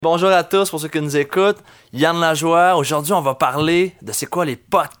Bonjour à tous pour ceux qui nous écoutent. Yann Lajoie. Aujourd'hui, on va parler de c'est quoi les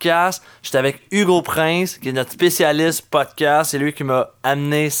podcasts. J'étais avec Hugo Prince, qui est notre spécialiste podcast. C'est lui qui m'a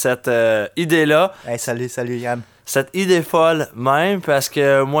amené cette idée-là. Hey, salut Yann. Cette idée folle même, parce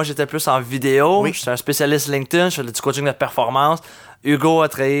que moi, j'étais plus en vidéo. Oui. Je suis un spécialiste LinkedIn. Je fais du coaching de performance. Hugo a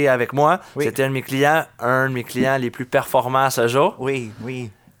travaillé avec moi. Oui. C'était un de mes clients les plus performants à ce jour. Oui.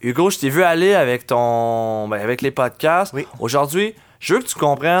 Hugo, je t'ai vu aller avec avec les podcasts. Oui. Aujourd'hui, je veux que tu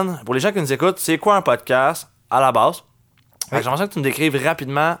comprennes, pour les gens qui nous écoutent, c'est quoi un podcast à la base. Oui. J'aimerais que tu me décrives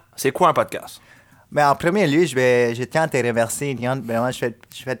rapidement, c'est quoi un podcast. Mais en premier lieu, je tiens à te remercier, Yann. Vraiment, je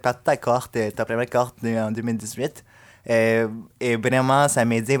fais partie de ta cohorte, ta première cohorte en 2018. Et vraiment, ça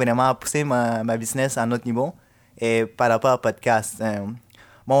m'a aidé vraiment à pousser ma business à un autre niveau. Et par rapport au podcast,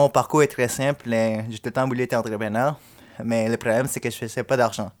 mon parcours est très simple. J'ai tout le temps voulu être entrepreneur. Mais le problème, c'est que je ne faisais pas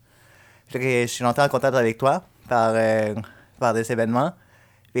d'argent. Je suis rentré en contact avec toi par des événements.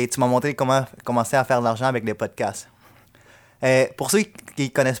 Et tu m'as montré comment commencer à faire de l'argent avec les podcasts. Pour ceux qui ne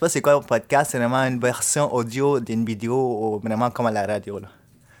connaissent pas c'est quoi un podcast, c'est vraiment une version audio d'une vidéo, vraiment comme à la radio.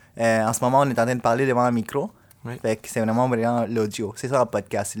 Là. En ce moment, on est en train de parler devant un micro. Oui. Fait que c'est vraiment l'audio. C'est ça un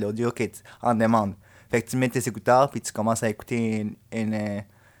podcast, c'est l'audio qui est en demande. Fait que tu mets tes écouteurs puis tu commences à écouter une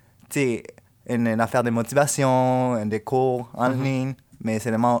affaire de motivation, des cours en ligne, mais c'est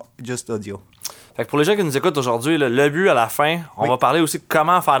vraiment juste audio. Fait que pour les gens qui nous écoutent aujourd'hui, le but à la fin, on va parler aussi de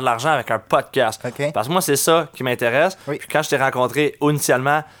comment faire de l'argent avec un podcast. OK. Parce que moi, c'est ça qui m'intéresse. Oui. Puis quand je t'ai rencontré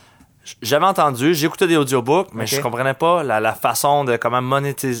initialement, j'avais entendu, j'écoutais des audiobooks, mais je comprenais pas la façon de comment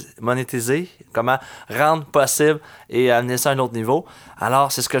monétiser, comment rendre possible et amener ça à un autre niveau.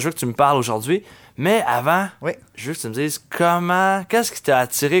 Alors, c'est ce que je veux que tu me parles aujourd'hui. Mais avant, Oui. je veux que tu me dises qu'est-ce qui t'a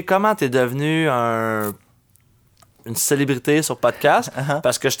attiré, comment t'es devenu une célébrité sur podcast,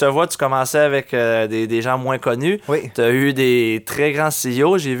 parce que je te vois, tu commençais avec des gens moins connus. Oui. Tu as eu des très grands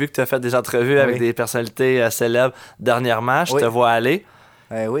CEO. J'ai vu que tu as fait des entrevues avec des personnalités célèbres dernièrement. Je te vois aller.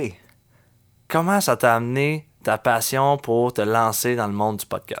 Oui. Comment ça t'a amené ta passion pour te lancer dans le monde du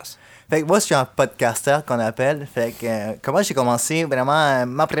podcast? Fait que moi, je suis un podcasteur qu'on appelle. Fait que comment j'ai commencé, vraiment,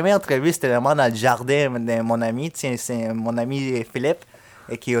 ma première entrevue, c'était vraiment dans le jardin de mon ami. Tiens, c'est mon ami Philippe,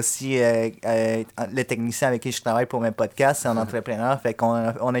 qui est aussi le technicien avec qui je travaille pour mes podcasts. C'est un entrepreneur. Fait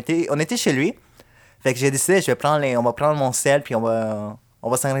qu'on était chez lui. Fait que j'ai décidé, on va prendre mon sel puis on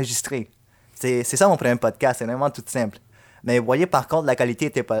va s'enregistrer. C'est ça mon premier podcast. C'est vraiment tout simple. Mais vous voyez, par contre, la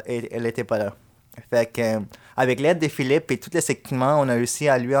qualité elle était pas là. Fait que, avec l'aide de Philippe et tous les équipements, on a réussi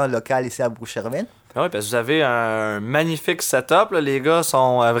à louer un local ici à Boucherville. Ah oui, parce que vous avez un magnifique setup. Là. Les gars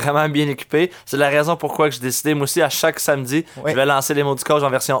sont vraiment bien équipés. C'est la raison pourquoi que j'ai décidé, moi aussi, à chaque samedi, je vais lancer les mots du coach en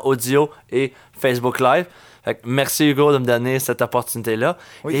version audio et Facebook Live. Fait que merci Hugo de me donner cette opportunité-là.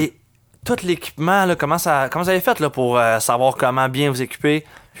 Oui. Et tout l'équipement, là, comment vous avez fait là, pour savoir comment bien vous équiper?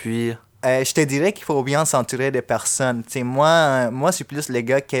 Puis... Je te dirais qu'il faut bien s'entourer des personnes. T'sais, moi, c'est plus le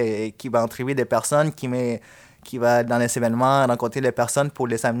gars qui va entrevuer des personnes, qui va dans les événements rencontrer les personnes pour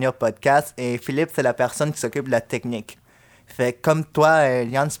les amener au podcast. Et Philippe, c'est la personne qui s'occupe de la technique. Fait comme toi,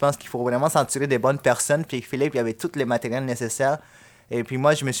 Yann, je pense qu'il faut vraiment s'entourer des bonnes personnes. Puis Philippe, il avait tous les matériels nécessaires. Et puis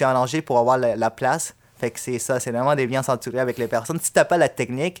moi, je me suis arrangé pour avoir la place. Fait que c'est ça, c'est vraiment de bien s'entourer avec les personnes. Si t'as pas la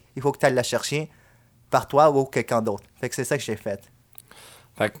technique, il faut que tu ailles la chercher par toi ou quelqu'un d'autre. Fait que c'est ça que j'ai fait.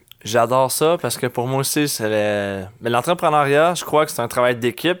 Fait que j'adore ça parce que pour moi aussi, mais l'entrepreneuriat, je crois que c'est un travail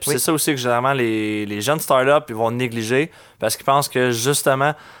d'équipe. Oui. C'est ça aussi que généralement les jeunes startups ils vont négliger parce qu'ils pensent que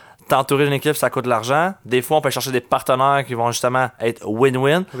justement, t'entourer d'une équipe, ça coûte de l'argent. Des fois, on peut chercher des partenaires qui vont justement être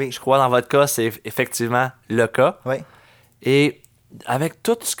win-win. Oui. Je crois dans votre cas, c'est effectivement le cas. Oui. Et avec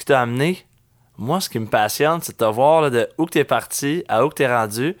tout ce qui t'a amené, moi, ce qui me passionne, c'est de te voir là, de où que t'es parti à où que t'es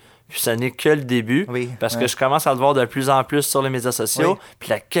rendu. Puis ça n'est que le début, parce que je commence à le voir de plus en plus sur les médias sociaux, puis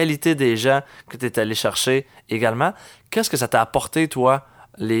la qualité des gens que tu es allé chercher également. Qu'est-ce que ça t'a apporté, toi,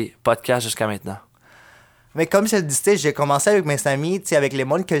 les podcasts jusqu'à maintenant? Mais comme je le disais, j'ai commencé avec mes amis, avec les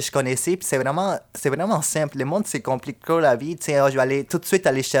mondes que je connaissais, puis c'est vraiment simple. Les mondes, c'est compliqué la vie. Je vais aller tout de suite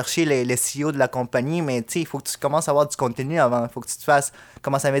aller chercher les CEO de la compagnie, mais il faut que tu commences à avoir du contenu avant. Il faut que tu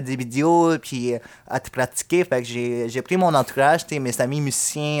commences à mettre des vidéos, puis à te pratiquer. Fait que j'ai pris mon entourage, mes amis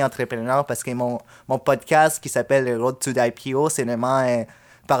musiciens, entrepreneurs, parce que mon podcast qui s'appelle Road to the IPO, c'est vraiment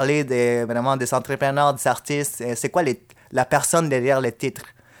parler vraiment des entrepreneurs, des artistes. C'est quoi la personne derrière le titre.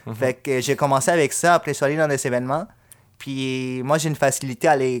 Fait que j'ai commencé avec ça, après je suis allé dans des événements, puis moi j'ai une facilité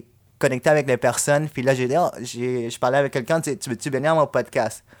à aller connecter avec les personnes, puis là je parlais avec quelqu'un, tu veux-tu venir à mon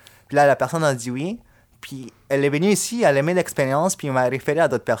podcast? Puis là la personne a dit oui, puis elle est venue ici, elle a aimé l'expérience, puis elle m'a référé à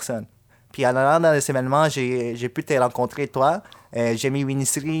d'autres personnes. Puis en allant dans les événements, j'ai pu te rencontrer toi, j'ai mis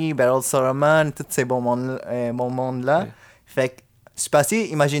Winnie Barrel Solomon, tous ces bons mondes-là. Oui. Fait que Je suis passé,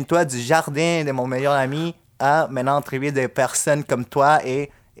 imagine-toi, du jardin de mon meilleur ami à maintenant entrevue des personnes comme toi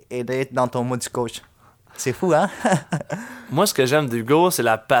et d'être dans ton mode du coach. C'est fou, hein? Moi, ce que j'aime d'Hugo, c'est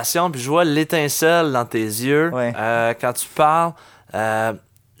la passion. Puis je vois l'étincelle dans tes yeux. Ouais. Quand tu parles,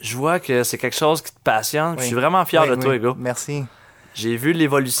 je vois que c'est quelque chose qui te passionne. Je suis vraiment fier de toi, Hugo. Merci. J'ai vu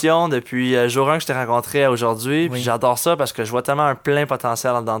l'évolution depuis jour 1 que je t'ai rencontré à aujourd'hui. Puis j'adore ça parce que je vois tellement un plein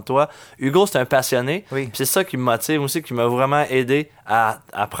potentiel en dedans de toi. Hugo, c'est un passionné. Puis c'est ça qui me motive aussi, qui m'a vraiment aidé à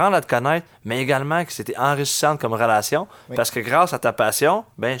apprendre à te connaître, mais également que c'était enrichissant comme relation. Parce que grâce à ta passion,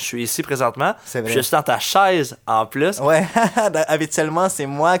 ben, je suis ici présentement. C'est vrai. Je suis dans ta chaise en plus. Ouais, habituellement, c'est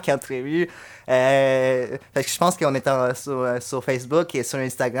moi qui entrevue. Fait que je pense qu'on est sur Facebook et sur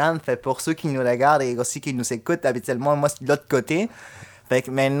Instagram. Fait pour ceux qui nous regardent et aussi qui nous écoutent, habituellement, moi, c'est de l'autre côté. Fait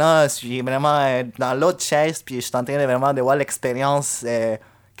que maintenant, je suis vraiment dans l'autre chaise, puis je suis en train de vraiment de voir l'expérience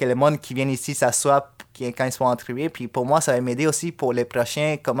que le monde qui vient ici s'assoit quand ils sont entrevués. Puis pour moi, ça va m'aider aussi pour les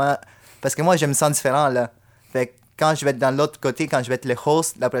prochains. Parce que moi, je me sens différent, là. Fait que quand je vais être dans l'autre côté, quand je vais être le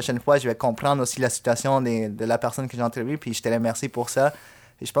host, la prochaine fois, je vais comprendre aussi la situation de la personne que j'ai entrevue, puis je te remercie pour ça.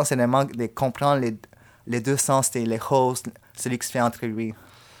 Et je pense que c'est vraiment de comprendre les deux sens, les hosts, celui qui se fait entrevuer.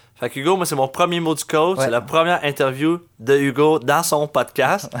 Fait que Hugo, moi, c'est mon premier mot du coach. C'est la première interview de Hugo dans son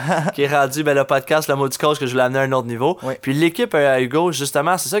podcast, qui est rendu le podcast, le mot du coach, que je voulais amener à un autre niveau. Puis l'équipe à Hugo,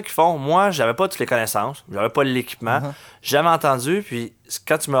 justement, c'est ça qu'ils font. Moi, j'avais pas toutes les connaissances, j'avais pas l'équipement, jamais entendu. Puis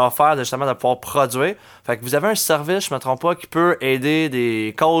quand tu m'as offert justement de pouvoir produire, fait que vous avez un service, je me trompe pas, qui peut aider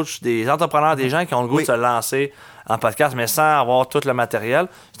des coachs, des entrepreneurs, des gens qui ont le goût de se lancer en podcast, mais sans avoir tout le matériel.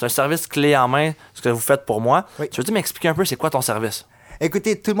 C'est un service clé en main, ce que vous faites pour moi. Tu veux-tu m'expliquer un peu c'est quoi ton service?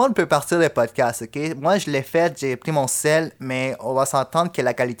 Écoutez, tout le monde peut partir des podcasts, OK? Moi, je l'ai fait, j'ai pris mon sel, mais on va s'entendre que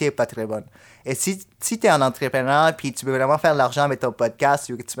la qualité n'est pas très bonne. Et si tu es un entrepreneur puis tu veux vraiment faire de l'argent avec ton podcast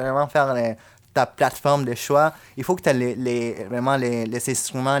ou que tu veux vraiment faire ta plateforme de choix, il faut que tu aies vraiment les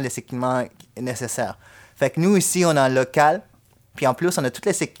instruments, les équipements nécessaires. Fait que nous, ici, on est en local, puis en plus, on a tous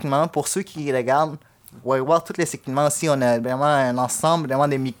les équipements. Pour ceux qui regardent, vous allez voir tous les équipements aussi. On a vraiment un ensemble, vraiment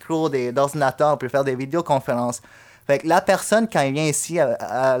des micros, d'ordinateurs, on peut faire des vidéoconférences. Fait que la personne, quand elle vient ici, elle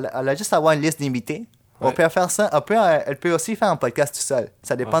a juste à avoir une liste d'invités. On peut faire ça. Elle peut aussi faire un podcast tout seul.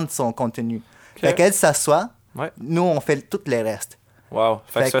 Ça dépend de son contenu. Fait qu'elle s'assoit. Nous, on fait tout le reste. Wow.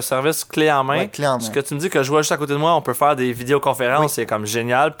 Fait que c'est un service clé en main. Clé en main. Ce que tu me dis que je vois juste à côté de moi, on peut faire des vidéoconférences. C'est comme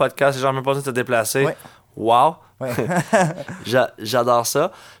génial. Podcast, les gens n'ont même pas besoin de se déplacer. Wow. J'adore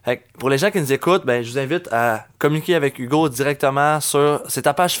ça. Fait que pour les gens qui nous écoutent, ben, je vous invite à communiquer avec Hugo directement sur... C'est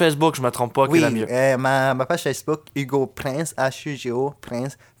ta page Facebook, je me trompe pas, qui est la mieux. Ma page Facebook, Hugo Prince, Hugo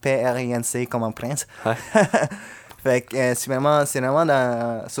Prince, Prince, comme un prince. Fait que c'est vraiment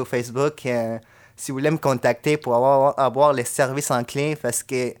sur Facebook. Si vous voulez me contacter pour avoir les services en clé, parce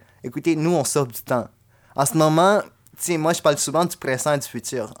que, écoutez, nous, on sauve du temps. En ce moment... moi, je parle souvent du présent et du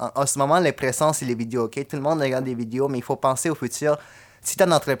futur. En ce moment, le présent, c'est les vidéos, OK? Tout le monde regarde des vidéos, mais il faut penser au futur. Si tu es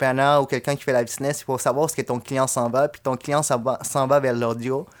un entrepreneur ou quelqu'un qui fait la business, il faut savoir ce que ton client s'en va, puis ton client s'en va vers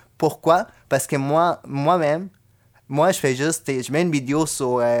l'audio. Pourquoi? Parce que moi-même, je fais juste... Je mets une vidéo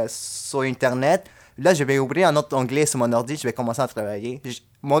sur Internet. Là, je vais ouvrir un autre onglet sur mon ordi, je vais commencer à travailler.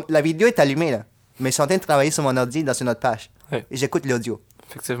 La vidéo est allumée, là. Mais je suis en train de travailler sur mon ordi dans une autre page. Et j'écoute l'audio.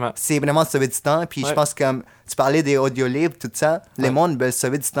 Effectivement. C'est vraiment sauver du temps. Puis je pense que tu parlais des audiolibres, tout ça. Le monde veut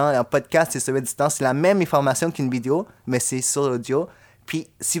sauver du temps. Un podcast, c'est sauver du temps. C'est la même information qu'une vidéo, mais c'est sur l'audio. Puis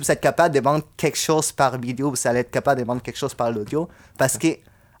si vous êtes capable de vendre quelque chose par vidéo, vous allez être capable de vendre quelque chose par l'audio. Parce que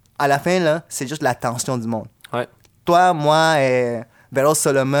à la fin, là, c'est juste l'attention du monde. Toi, moi, Beryl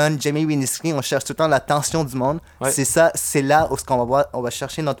Solomon, Jamie Winisky, on cherche tout le temps l'attention du monde. C'est ça, c'est là où on va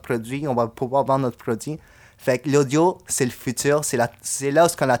chercher notre produit, on va pouvoir vendre notre produit. Fait que l'audio, c'est le futur, c'est là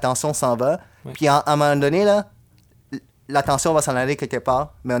où l'attention s'en va. Puis à un moment donné, là, l'attention va s'en aller quelque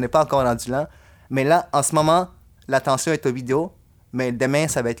part, mais on n'est pas encore rendu là. Mais là, en ce moment, l'attention est aux vidéos, mais demain,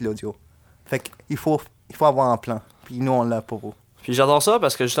 ça va être l'audio. Fait qu'il faut avoir un plan. Puis nous, on l'a pour vous. Puis j'adore ça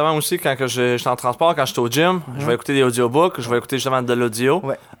parce que justement aussi, quand je suis en transport, quand je suis au gym, je vais écouter des audiobooks, je vais écouter justement de l'audio.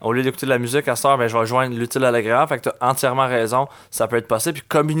 Au lieu d'écouter de la musique à cette heure, ben, je vais joindre l'utile à l'agréable. Fait que tu as entièrement raison, ça peut être possible. Puis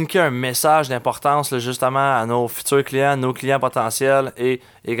communiquer un message d'importance là, justement à nos futurs clients, nos clients potentiels et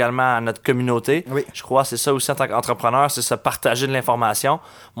également à notre communauté. Je crois que c'est ça aussi en tant qu'entrepreneur, c'est se partager de l'information.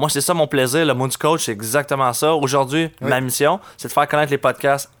 Moi, c'est ça mon plaisir. Le mot du coach, c'est exactement ça. Aujourd'hui, ma mission, c'est de faire connaître les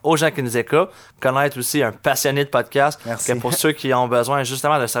podcasts aux gens qui nous écoutent, connaître aussi un passionné de podcast. Que pour ceux qui ont besoin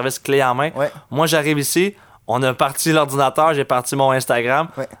justement d'un service clé en main. Moi, j'arrive ici, on a parti l'ordinateur, j'ai parti mon Instagram,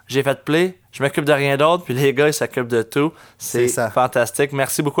 j'ai fait play, je m'occupe de rien d'autre, puis les gars, ils s'occupent de tout. C'est fantastique.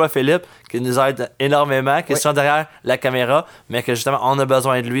 Merci beaucoup à Philippe, qui nous aide énormément, qui est souvent derrière la caméra, mais que justement, on a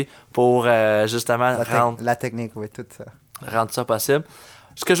besoin de lui pour justement rendre... La technique, tout ça. rendre ça possible.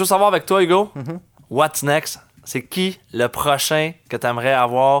 Ce que je veux savoir avec toi, Hugo, what's next? C'est qui le prochain que tu aimerais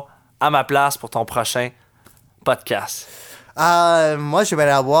avoir à ma place pour ton prochain podcast? Moi, je vais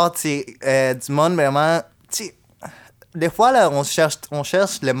avoir du monde vraiment. Des fois, là, on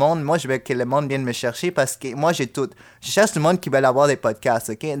cherche le monde. Moi, je veux que le monde vienne me chercher parce que moi, j'ai tout. Je cherche du monde qui veut avoir des podcasts,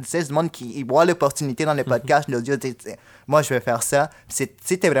 OK? Tu sais, du monde qui voit l'opportunité dans les podcasts, l'audio. Moi, je vais faire ça. Si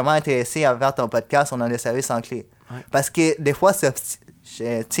tu es vraiment intéressé à faire ton podcast, on a des services en clé. Ouais. Parce que des fois,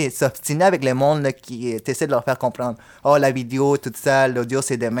 s'obstiner avec le monde là, qui essaie de leur faire comprendre. Oh, la vidéo, tout ça, l'audio,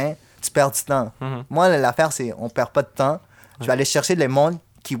 c'est demain. Tu perds du temps. Moi, l'affaire, c'est on perd pas de temps. Je vais aller chercher le monde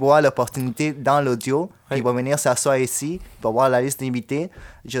qui voit l'opportunité dans l'audio. Oui. Il va venir s'asseoir ici, il va voir la liste d'invités.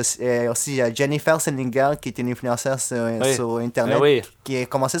 Aussi, il y a Jennifer Sellinger, qui est une influenceuse sur Internet, qui a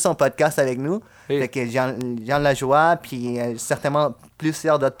commencé son podcast avec nous. Oui. Fait que Jean Lajoie, puis certainement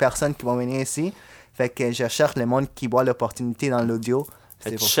plusieurs d'autres personnes qui vont venir ici. Fait que je cherche le monde qui voit l'opportunité dans l'audio.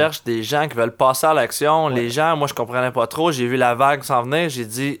 Tu cherches des gens qui veulent passer à l'action. Ouais. Les gens, moi, je comprenais pas trop. J'ai vu la vague s'en venir. J'ai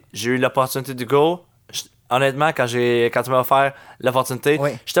dit, j'ai eu l'opportunité d'Hugo. Honnêtement, quand tu m'as offert l'opportunité,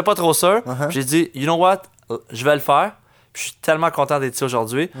 j'étais pas trop sûr. J'ai dit, you know what, je vais le faire. Puis je suis tellement content d'être ici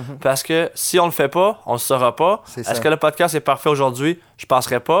aujourd'hui parce que si on le fait pas, on le saura pas. Est-ce que le podcast est parfait aujourd'hui? Je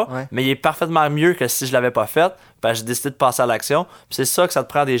penserais pas. Mais il est parfaitement mieux que si je l'avais pas fait. Ben, j'ai décidé de passer à l'action. Puis c'est ça que ça te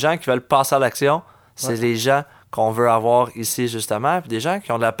prend des gens qui veulent passer à l'action. C'est les gens qu'on veut avoir ici, justement. Puis des gens qui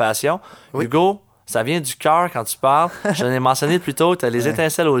ont de la passion. Hugo, ça vient du cœur quand tu parles. Je l'ai mentionné plus tôt, tu as les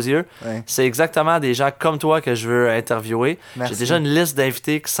étincelles aux yeux. C'est exactement des gens comme toi que je veux interviewer. Merci. J'ai déjà une liste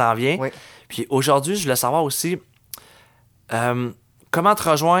d'invités qui s'en vient. Puis aujourd'hui, je voulais savoir aussi comment te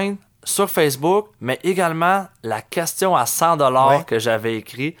rejoindre sur Facebook, mais également la question à 100$ que j'avais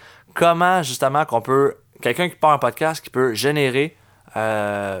écrit. Comment, justement, quelqu'un qui part un podcast, qui peut générer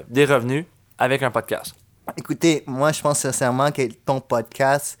des revenus avec un podcast? Écoutez, moi, je pense sincèrement que ton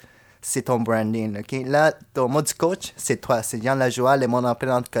podcast, c'est ton branding, OK? Là, ton mot du coach, c'est toi. C'est Jean Lajoie, le monde en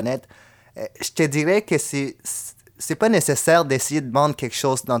plein de te connaître. Je te dirais que c'est pas nécessaire d'essayer de vendre quelque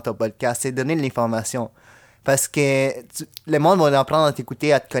chose dans ton podcast. C'est donner de l'information. Parce que le monde va apprendre à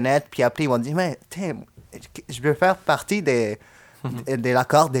t'écouter, à te connaître, puis après, ils vont dire, mais je veux faire partie de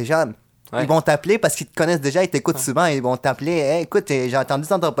l'accord des jeunes. Ils vont t'appeler parce qu'ils te connaissent déjà, ils t'écoutent souvent. Ils vont t'appeler, hey, écoute, j'ai entendu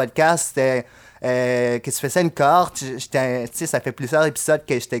dans ton podcast que tu fais ça une corde, ça fait plusieurs épisodes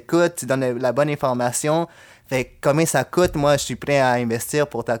que je t'écoute, tu donnes la bonne information. Fait combien ça coûte, moi je suis prêt à investir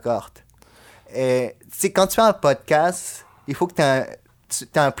pour ta corde. Quand tu fais un podcast, il faut que tu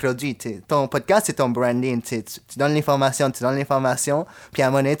aies un produit. Ton podcast, c'est ton branding. Tu donnes l'information, puis à un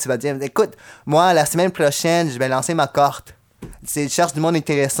moment donné, tu vas dire, écoute, moi la semaine prochaine, je vais lancer ma corde. Je cherche du monde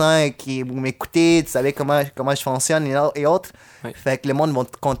intéressant qui vous m'écoutez, tu savez comment je fonctionne et autres. Fait que le monde va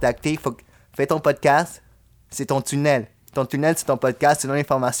te contacter. Fais ton podcast, c'est ton tunnel. Ton tunnel, c'est ton podcast, c'est ton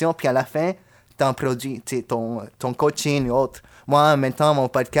information. Puis à la fin, tu as un produit, ton coaching et autres. Moi, maintenant, mon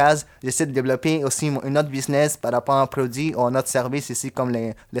podcast, j'essaie de développer aussi une autre business par rapport à un produit ou un autre service ici, comme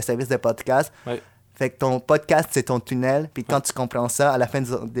les services de podcast. Fait que ton podcast, c'est ton tunnel. Puis quand tu comprends ça, à la fin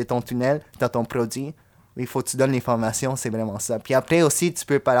de ton tunnel, tu as ton produit. Il faut que tu donnes l'information, c'est vraiment ça. Puis après aussi, tu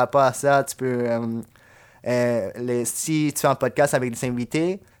peux, par rapport à ça, tu peux... si tu fais un podcast avec des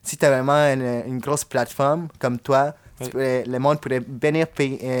invités, si tu as vraiment une grosse plateforme comme toi, le monde pourrait venir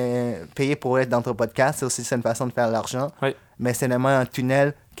payer pour être dans ton podcast. C'est aussi une façon de faire de l'argent. Mais c'est vraiment un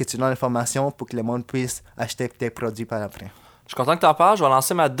tunnel que tu donnes l'information pour que le monde puisse acheter tes produits par après. Je suis content que tu en parles. Je vais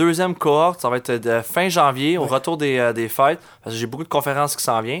lancer ma deuxième cohorte. Ça va être de fin janvier, au retour des fêtes. Parce que j'ai beaucoup de conférences qui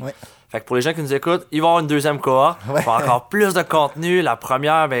s'en viennent. Fait que pour les gens qui nous écoutent, il va y avoir une deuxième cohorte. Il va y avoir encore plus de contenu. La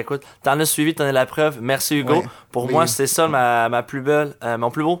première, ben écoute, t'en as suivi, t'en as la preuve. Merci Hugo. Pour moi, c'est ça ma plus belle,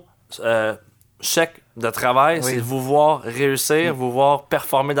 mon plus beau chèque de travail. C'est vous voir réussir, vous voir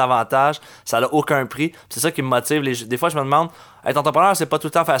performer davantage. Ça n'a aucun prix. C'est ça qui me motive. Des fois, je me demande, être entrepreneur, c'est pas tout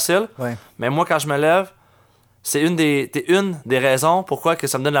le temps facile. Mais moi, quand je me lève, t'es une des raisons pourquoi que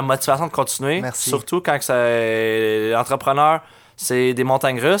ça me donne la motivation de continuer. Merci. Surtout quand l'entrepreneur, c'est des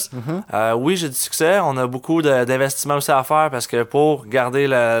montagnes russes. Oui, j'ai du succès. On a beaucoup d'investissements aussi à faire parce que pour garder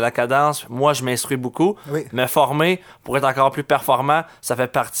la cadence, moi, je m'instruis beaucoup. Me former pour être encore plus performant, ça fait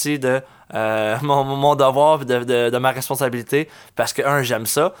partie de mon devoir, de ma responsabilité parce que, un, j'aime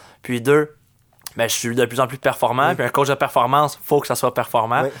ça. Puis deux, je suis de plus en plus performant. Puis un coach de performance, il faut que ça soit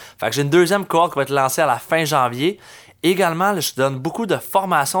performant. Fait que j'ai une deuxième cohorte qui va être lancée à la fin janvier. Également, je donne beaucoup de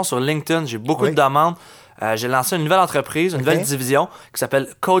formations sur LinkedIn. J'ai beaucoup de demandes. J'ai lancé une nouvelle entreprise, une nouvelle division qui s'appelle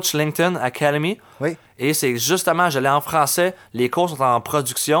Coach LinkedIn Academy. Et c'est justement, je l'ai en français, les cours sont en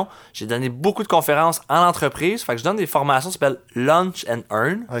production. J'ai donné beaucoup de conférences en entreprise. Fait que je donne des formations qui s'appellent Lunch and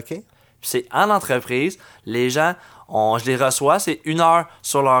Earn. Puis c'est en entreprise. Les gens, Je les reçois, c'est 1 heure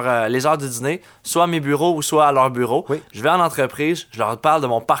sur les heures du dîner, soit à mes bureaux ou soit à leur bureau. Oui. Je vais en entreprise, je leur parle de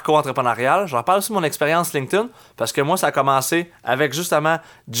mon parcours entrepreneurial, je leur parle aussi de mon expérience LinkedIn, parce que moi, ça a commencé avec justement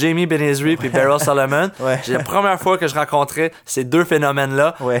Jamie Benezri et Beryl Solomon. C'est la première fois que je rencontrais ces deux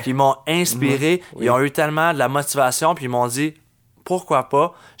phénomènes-là, qui m'ont inspiré. Ils ont eu tellement de la motivation, puis ils m'ont dit, pourquoi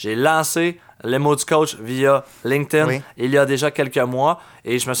pas? J'ai lancé les mots du coach via LinkedIn il y a déjà quelques mois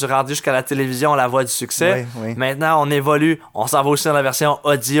et je me suis rendu jusqu'à la télévision, la voie du succès. Maintenant, on évolue. On s'en va aussi dans la version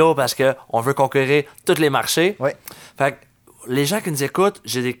audio parce qu'on veut conquérir tous les marchés. Fait que les gens qui nous écoutent,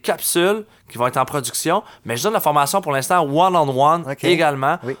 j'ai des capsules qui vont être en production, mais je donne la formation pour l'instant one-on-one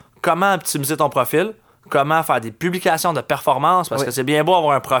également. Comment optimiser ton profil? Comment faire des publications de performance? Parce que c'est bien beau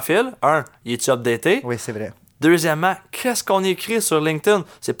avoir un profil. Il est-tu updaté? Oui, c'est vrai. Deuxièmement, qu'est-ce qu'on écrit sur LinkedIn?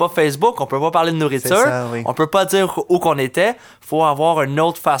 C'est pas Facebook, on peut pas parler de nourriture, on peut pas dire où qu'on était. Faut avoir une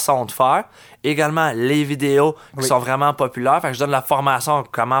autre façon de faire. Également, les vidéos qui sont vraiment populaires. Fait que je donne la formation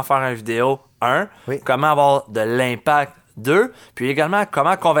comment faire une vidéo, comment avoir de l'impact, 2, puis également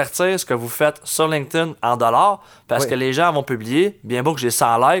comment convertir ce que vous faites sur LinkedIn en dollars, parce que les gens vont publier, bien beau que j'ai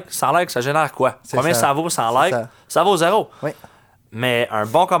 100 likes, 100 likes, ça génère quoi? Combien ça vaut 100 likes? Ça vaut 0. Mais un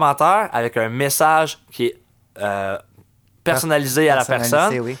bon commentaire avec un message qui est personnalisé à la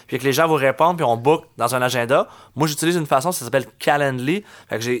personne, puis que les gens vous répondent, puis on book dans un agenda. Moi, j'utilise une façon, ça s'appelle Calendly.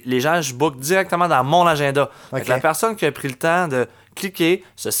 Fait que les gens, je book directement dans mon agenda. Fait que la personne qui a pris le temps de cliquer,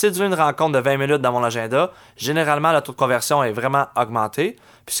 se séduire une rencontre de 20 minutes dans mon agenda, généralement, le taux de conversion est vraiment augmenté.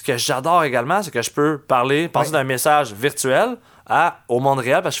 Puis ce que j'adore également, c'est que je peux passer d'un message virtuel au monde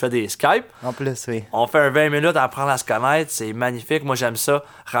réel, parce que je fais des Skype. En plus, on fait un 20 minutes à apprendre à se connaître. C'est magnifique. Moi, j'aime ça,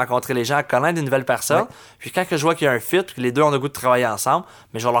 rencontrer les gens, connaître des nouvelles personnes. Puis quand je vois qu'il y a un fit, que les deux ont le goût de travailler ensemble,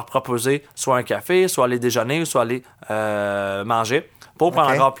 mais je vais leur proposer soit un café, soit aller déjeuner, ou soit aller manger, pour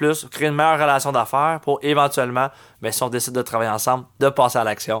prendre encore plus, créer une meilleure relation d'affaires, pour éventuellement, si on décide de travailler ensemble, de passer à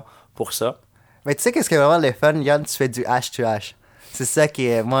l'action pour ça. Mais tu sais qu'est-ce qui est vraiment le fun, Yann? Tu fais du H2H. C'est ça qui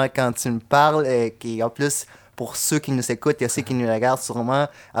est, moi, quand tu me parles, qui en plus... Pour ceux qui nous écoutent et ceux qui nous regardent sûrement.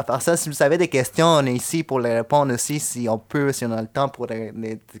 À part ça, si vous avez des questions, on est ici pour les répondre aussi, si on peut, si on a le temps pour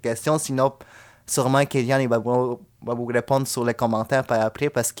des questions. Sinon, sûrement Kylian va vous répondre sur les commentaires par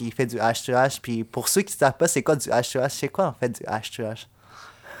après parce qu'il fait du H2H. Puis pour ceux qui ne savent pas c'est quoi du H2H, c'est quoi en fait du H2H?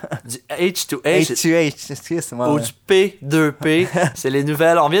 Du H2H. H2H, excuse-moi. Ou du P2P. C'est les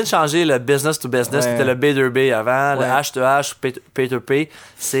nouvelles. On vient de changer le business to business. C'était le B2B avant. Le H2H, P2P.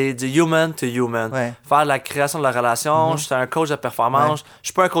 C'est du human to human. Faire de la création de la relation. Je suis un coach de performance. Je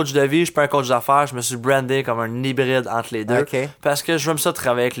suis pas un coach de vie. Je suis pas un coach d'affaires. Je me suis brandé comme un hybride entre les deux. Parce que je veux ça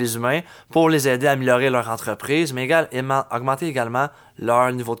travailler avec les humains pour les aider à améliorer leur entreprise, mais augmenter également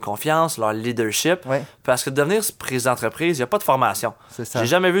leur niveau de confiance, leur leadership. Parce que devenir président d'entreprise, il n'y a pas de formation. J'ai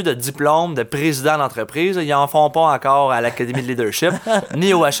jamais vu de diplôme de président d'entreprise. Ils en font pas encore à l'Académie de leadership,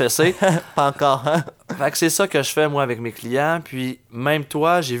 ni au HEC. Pas encore, hein? Fait que c'est ça que je fais, moi, avec mes clients. Puis même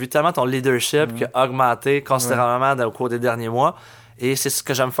toi, j'ai vu tellement ton leadership qui a augmenté considérablement au cours des derniers mois. Et c'est ce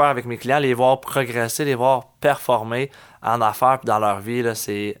que j'aime faire avec mes clients, les voir progresser, les voir performer en affaires et dans leur vie. Là,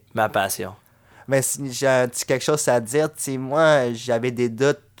 c'est ma passion. Mais si j'ai quelque chose à dire, moi, j'avais des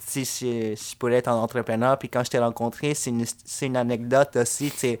doutes si je pourrais être un entrepreneur. Puis quand je t'ai rencontré, c'est une anecdote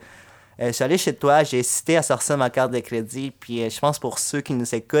aussi. Je suis allé chez toi, j'ai hésité à sortir ma carte de crédit. Puis je pense pour ceux qui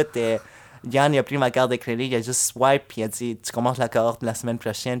nous écoutent, Yann il a pris ma carte de crédit, il a juste swipe, puis il a dit tu commences la cohorte la semaine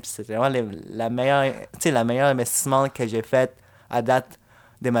prochaine. Puis c'était vraiment la meilleure investissement que j'ai fait à date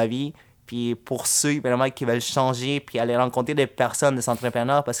de ma vie. Puis pour ceux vraiment qui veulent changer, puis aller rencontrer des personnes, des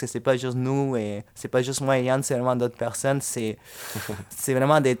entrepreneurs, parce que c'est pas juste nous, et c'est pas juste moi et Yann, c'est vraiment d'autres personnes. C'est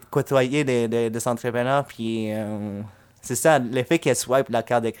vraiment de côtoyer des entrepreneurs. Puis c'est ça, l'effet qu'elle swipe la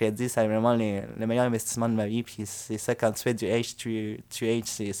carte de crédit, c'est vraiment le meilleur investissement de ma vie. Puis c'est ça, quand tu fais du H2H,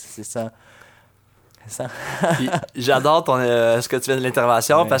 c'est ça. Puis, j'adore ce que tu viens de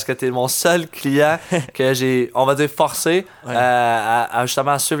l'intervention parce que tu es mon seul client que j'ai, on va dire, forcé à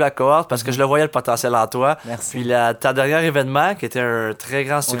justement suivre la cohorte parce que je le voyais le potentiel en toi. Merci. Puis ta dernier événement qui était un très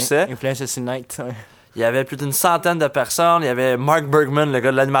grand succès. Influencers Unite. Il y avait plus d'une centaine de personnes. Il y avait Mark Bergman, le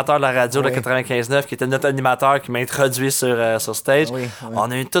gars de l'animateur de la radio de 95.9, qui était notre animateur, qui m'a introduit sur stage.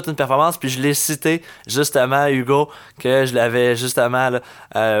 On a eu toute une performance, puis je l'ai cité justement, Hugo, que je l'avais justement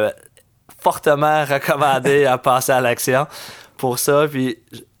fortement recommandé à passer à l'action pour ça. Puis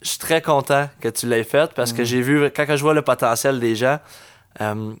je suis très content que tu l'aies fait parce que j'ai vu, quand je vois le potentiel des gens,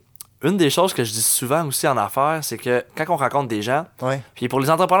 une des choses que je dis souvent aussi en affaires, c'est que quand on rencontre des gens, puis pour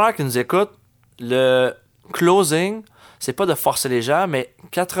les entrepreneurs qui nous écoutent, le closing, c'est pas de forcer les gens, mais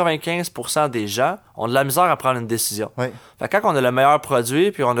 95% des gens ont de la misère à prendre une décision. Fait que quand on a le meilleur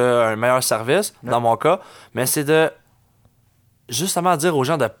produit puis on a un meilleur service, dans mon cas, mais c'est de justement dire aux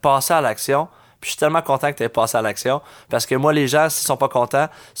gens de passer à l'action. Puis je suis tellement content que tu aies passé à l'action. Parce que moi, les gens, s'ils sont pas contents,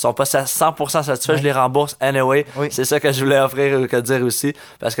 s'ils sont pas 100% satisfaits, je les rembourse anyway. Oui. C'est ça que je voulais offrir ou que dire aussi.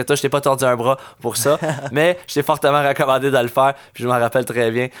 Parce que toi, je t'ai pas tordu un bras pour ça. Mais je t'ai fortement recommandé de le faire. Puis je m'en rappelle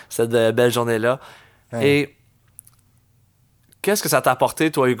très bien, cette belle journée-là. Ouais. Et qu'est-ce que ça t'a apporté,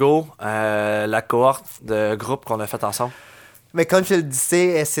 toi, Hugo, la cohorte de groupe qu'on a fait ensemble? Mais comme je le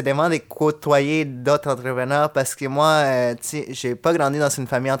disais, c'est vraiment de côtoyer d'autres entrepreneurs parce que moi, tu sais, j'ai pas grandi dans une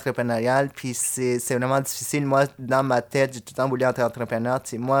famille entrepreneuriale, puis c'est vraiment difficile. Moi, dans ma tête, j'ai tout le temps voulu être entrepreneur.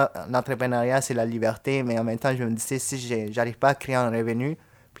 Tu sais, moi, l'entrepreneuriat, c'est la liberté, mais en même temps, je me disais, si j'arrive pas à créer un revenu,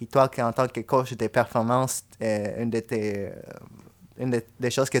 puis toi, en tant que coach de performance, une des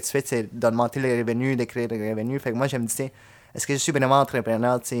choses que tu fais, c'est d'augmenter les revenus, de créer des revenus. Fait que moi, je me disais, est-ce que je suis vraiment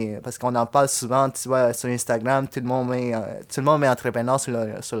entrepreneur, tu sais, parce qu'on en parle souvent, tu vois, sur Instagram, tout le monde met entrepreneur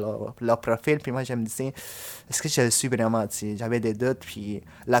sur leur profil, puis moi, je me disais, est-ce que je le suis vraiment, tu sais, j'avais des doutes, puis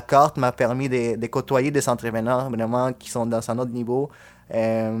la carte m'a permis de côtoyer des entrepreneurs, vraiment, qui sont dans un autre niveau,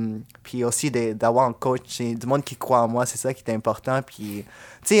 puis aussi d'avoir un coach, du monde qui croit en moi, c'est ça qui est important, puis,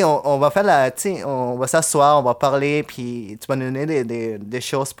 tu sais, on va faire on va s'asseoir, on va parler, puis tu vas nous donner des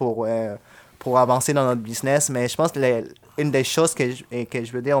choses pour avancer dans notre business, mais je pense que une des choses que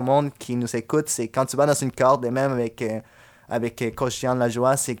je veux dire au monde qui nous écoute, c'est quand tu vas dans une corde, et même avec Coach Jean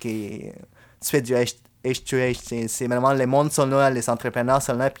Lajoie, c'est que tu fais du H2H. C'est vraiment, les mondes sont là, les entrepreneurs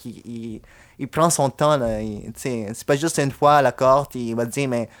sont là, puis il prend son temps. Là, c'est pas juste une fois à la corde, il va te dire,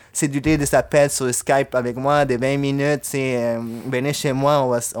 mais c'est du temps des appels sur Skype avec moi, de 20 minutes, venez chez moi,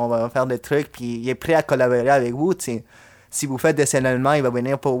 on va faire des trucs, puis il est prêt à collaborer avec vous, t'sais. Si vous faites des événements, il va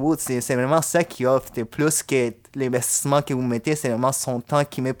venir pour vous. C'est vraiment ça qui offre. Plus que l'investissement que vous mettez, c'est vraiment son temps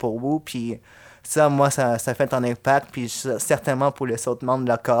qu'il met pour vous. Puis ça, moi, ça fait un impact. Puis certainement pour les autres membres de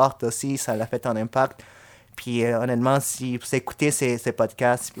la cohorte aussi, ça a fait un impact. Puis honnêtement, si vous écoutez ces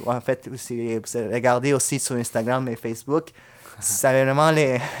podcasts, en fait, si vous regardez aussi sur Instagram et Facebook, ça a vraiment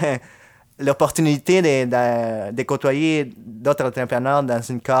l'opportunité de côtoyer d'autres entrepreneurs dans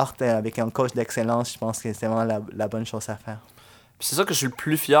une carte avec un coach d'excellence. Je pense que c'est vraiment la bonne chose à faire. Puis c'est ça que je suis le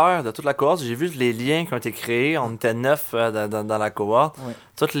plus fier de toute la cohorte. J'ai vu les liens qui ont été créés. On était 9 dans la cohorte. Oui.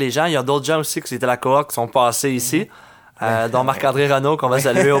 Tous les gens, il y a d'autres gens aussi qui étaient la cohorte qui sont passés ici, dont Marc-André Renaud qu'on va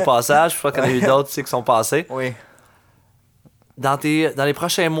saluer au passage. Je crois qu'il y en a eu d'autres aussi qui sont passés. Oui. Dans les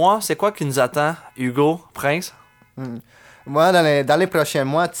prochains mois, c'est quoi qui nous attend, Hugo, Prince? Moi, dans les prochains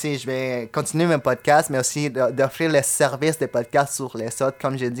mois, tu sais, je vais continuer mes podcasts, mais aussi d'offrir les services des podcasts sur les autres.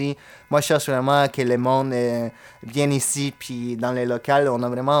 Comme je dis, moi, je cherche vraiment que le monde vienne ici, puis dans les locales. On a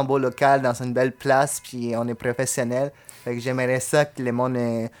vraiment un beau local dans une belle place, puis on est professionnel. Fait que j'aimerais ça que le monde...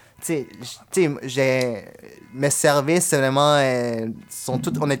 tu sais, mes services, c'est vraiment...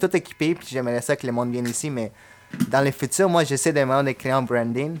 on est tous équipés, puis j'aimerais ça que le monde vienne ici, mais dans le futur, moi, j'essaie vraiment de créer un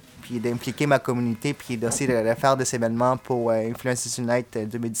branding, puis d'impliquer ma communauté, puis aussi de faire des événements pour Influencers Unite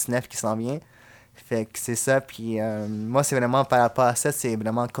 2019 qui s'en vient. Fait que c'est ça, puis moi, c'est vraiment par rapport à ça, c'est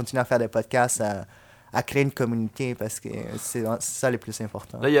vraiment continuer à faire des podcasts, à créer une communauté, parce que c'est ça le plus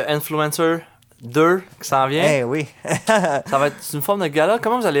important. Là, il y a Influencer 2 qui s'en vient. Eh oui. Ça va être une forme de gala.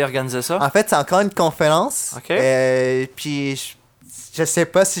 Comment vous allez organiser ça? En fait, c'est encore une conférence. OK. Puis je sais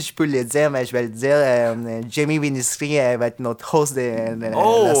pas si je peux le dire, mais je vais le dire. Jamie Ministry va être notre host de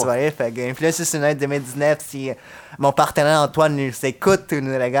la soirée. Fait que Influencers Unite 2019, si mon partenaire Antoine nous écoute ou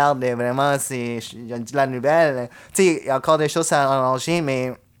nous regarde, vraiment, j'ai dit la nouvelle. Tu sais, il y a encore des choses à arranger,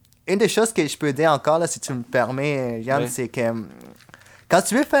 mais une des choses que je peux dire encore, là, si tu me permets, Yann, c'est que quand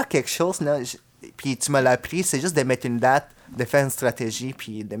tu veux faire quelque chose, là, puis tu me l'as appris, c'est juste de mettre une date, de faire une stratégie,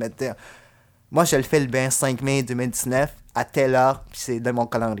 puis de mettre... Moi, je le fais le 25 mai 2019, à telle heure, puis c'est dans mon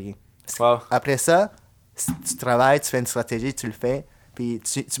calendrier. Wow. Après ça, tu travailles, tu fais une stratégie, tu le fais, puis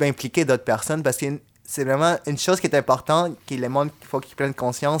tu vas impliquer d'autres personnes, parce que c'est vraiment une chose qui est importante, que le monde, il faut qu'ils prennent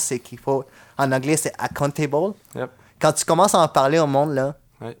conscience, c'est qu'il faut, en anglais, c'est accountable. Yep. Quand tu commences à en parler au monde, là,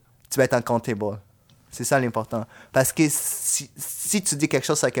 oui. Tu vas être accountable. C'est ça l'important. Parce que si tu dis quelque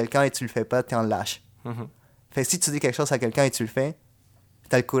chose à quelqu'un et tu le fais pas, tu en lâches. Mm-hmm. Fait que si tu dis quelque chose à quelqu'un et tu le fais,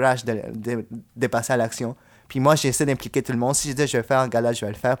 tu as le courage de passer à l'action. Puis moi, j'essaie d'impliquer tout le monde. Si je dis je vais faire un gala, je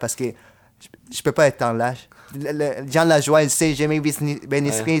vais le faire parce que je peux pas être en lâche. Jean Lajoie, il sait, Jamie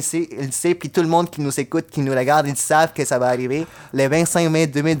Bénisserie, il sait, puis tout le monde qui nous écoute, qui nous regarde, ils savent que ça va arriver. Le 25 mai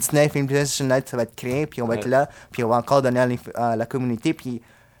 2019, Influencers Unite, ça va être créé, puis on va être là, puis on va encore donner à la communauté. Puis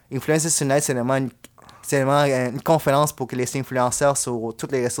Influencers Unite, c'est vraiment une conférence pour que les influenceurs sur tous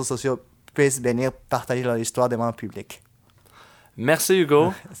les réseaux sociaux puissent venir partager leur histoire devant le public. Merci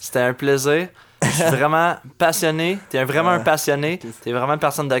Hugo, c'était un plaisir. Je suis vraiment passionné. T'es vraiment un passionné. T'es vraiment une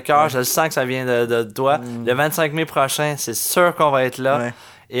personne de cœur. Je le sens que ça vient de toi. Le 25 mai prochain, c'est sûr qu'on va être là. Ouais.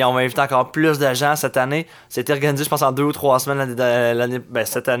 Et on va inviter encore plus de gens cette année. C'était organisé, je pense, en 2 ou 3 semaines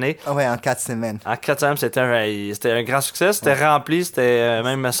cette année. Ouais, en 4 semaines. En 4 semaines, c'était un grand succès. C'était rempli. C'était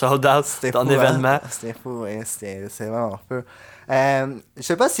même sold out ton événement. C'était fou, ouais. C'est vraiment fou. Je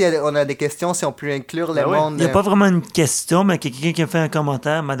sais pas si on a des questions, si on peut inclure le monde. Il n'y a pas vraiment une question, mais quelqu'un qui a fait un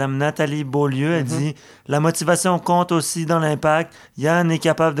commentaire, Madame Nathalie Beaulieu, elle dit « La motivation compte aussi dans l'impact. Yann est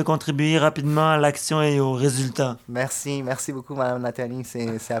capable de contribuer rapidement à l'action et aux résultats. » Merci beaucoup, Madame Nathalie,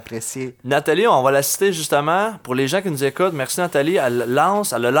 c'est apprécié. Nathalie, on va la citer justement. Pour les gens qui nous écoutent, merci Nathalie. Elle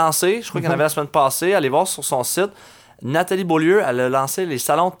l'a lancé, je crois qu'il y en avait la semaine passée. Allez voir sur son site. Nathalie Beaulieu, elle a lancé les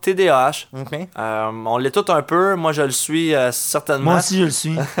salons TDAH. Okay. On l'écoute un peu. Moi, je le suis certainement. Moi aussi, je le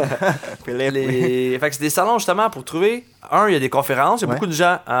suis. Fait que c'est des salons justement pour trouver. Il y a des conférences. Il y a beaucoup de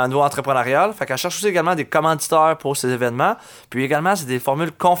gens à niveau entrepreneurial. Fait qu'elle cherche aussi également des commanditaires pour ces événements. Puis également, c'est des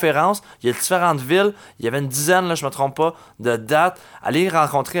formules conférences. Il y a différentes villes. Il y avait une dizaine, là, je me trompe pas, de dates. Allez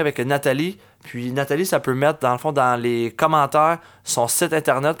rencontrer avec Nathalie. Puis Nathalie, ça peut mettre dans le fond dans les commentaires son site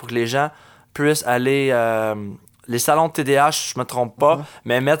internet pour que les gens puissent aller... les salons de TDAH, je me trompe pas,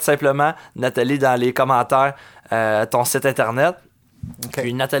 mais mettre simplement Nathalie dans les commentaires ton site internet. Okay.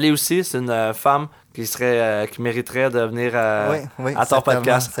 Puis Nathalie aussi, c'est une femme qui mériterait de venir à ton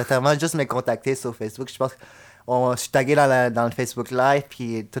podcast. Certainement, juste me contacter sur Facebook. Je pense que je suis tagué dans le Facebook Live,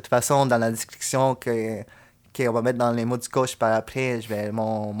 puis de toute façon, dans la description qu'on va mettre dans les mots du coach par après,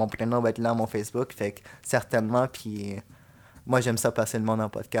 mon prénom va être là, mon Facebook, fait que certainement, puis... Moi, j'aime ça passer le monde en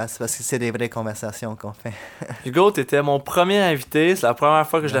podcast parce que c'est des vraies conversations qu'on fait. Hugo, tu étais mon premier invité. C'est la première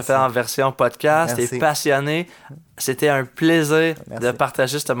fois que je le fais en version podcast. Tu es passionné. C'était un plaisir de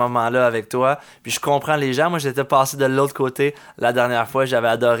partager ce moment-là avec toi. Puis je comprends les gens. Moi, j'étais passé de l'autre côté la dernière fois. J'avais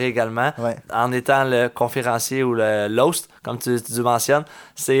adoré également. Ouais. En étant le conférencier ou l'host, comme tu mentionnes,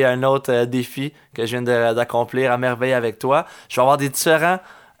 c'est un autre défi que je viens d'accomplir à merveille avec toi. Je vais avoir des différents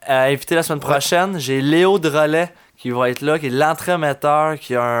invités la semaine prochaine. J'ai Léo Drolet qui va être là, qui est l'entremetteur,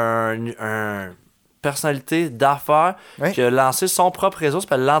 qui a une personnalité d'affaires, qui a lancé son propre réseau, ça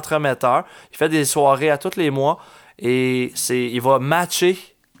s'appelle l'entremetteur. Il fait des soirées à tous les mois et il va matcher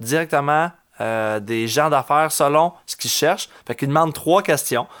directement des gens d'affaires selon ce qu'ils cherchent. Fait qu'il demande 3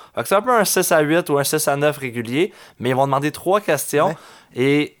 questions. Fait que c'est un peu un 6 à 8 ou un 6 à 9 régulier, mais ils vont demander 3 questions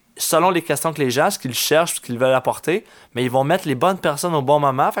et selon les questions que les gens, ce qu'ils cherchent, ce qu'ils veulent apporter, mais ils vont mettre les bonnes personnes au bon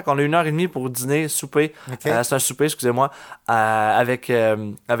moment. Fait qu'on a 1h30 pour dîner, souper. Okay. C'est un souper, excusez-moi, avec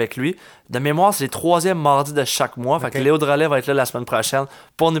lui. De mémoire, c'est les 3e mardis de chaque mois. Fait que Léo Drolet va être là la semaine prochaine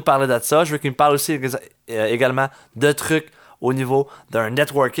pour nous parler de ça. Je veux qu'il me parle aussi également de trucs au niveau d'un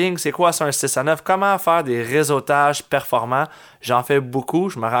networking. C'est quoi ça, un 6 à 9? Comment faire des réseautages performants? J'en fais beaucoup.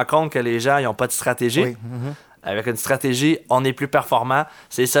 Je me rends compte que les gens, ils n'ont pas de stratégie. Oui. Avec une stratégie, on est plus performant.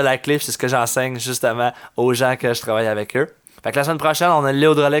 C'est ça la clé, c'est ce que j'enseigne justement aux gens que je travaille avec eux. Fait que la semaine prochaine, on a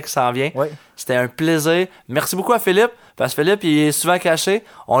Léo Drolet qui s'en vient. Oui. C'était un plaisir. Merci beaucoup à Philippe, parce que Philippe, il est souvent caché.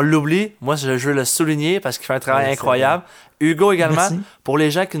 On l'oublie. Moi, je veux le souligner parce qu'il fait un travail incroyable. Hugo également. Merci. Pour les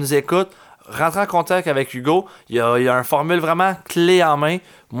gens qui nous écoutent, rentrez en contact avec Hugo. Il y a une formule vraiment clé en main.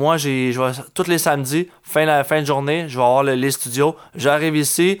 Moi, je vais tous les samedis, fin de journée, je vais avoir les studios. J'arrive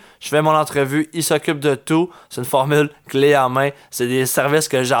ici, je fais mon entrevue, il s'occupe de tout. C'est une formule clé en main. C'est des services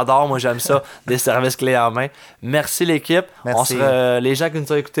que j'adore. Moi, j'aime ça, des services clés en main. Merci l'équipe. Merci. Les gens qui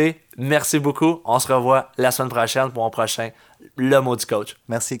nous ont écoutés, merci beaucoup. On se revoit la semaine prochaine pour un prochain Le Mot du Coach.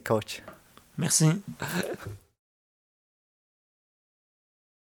 Merci, coach. Merci.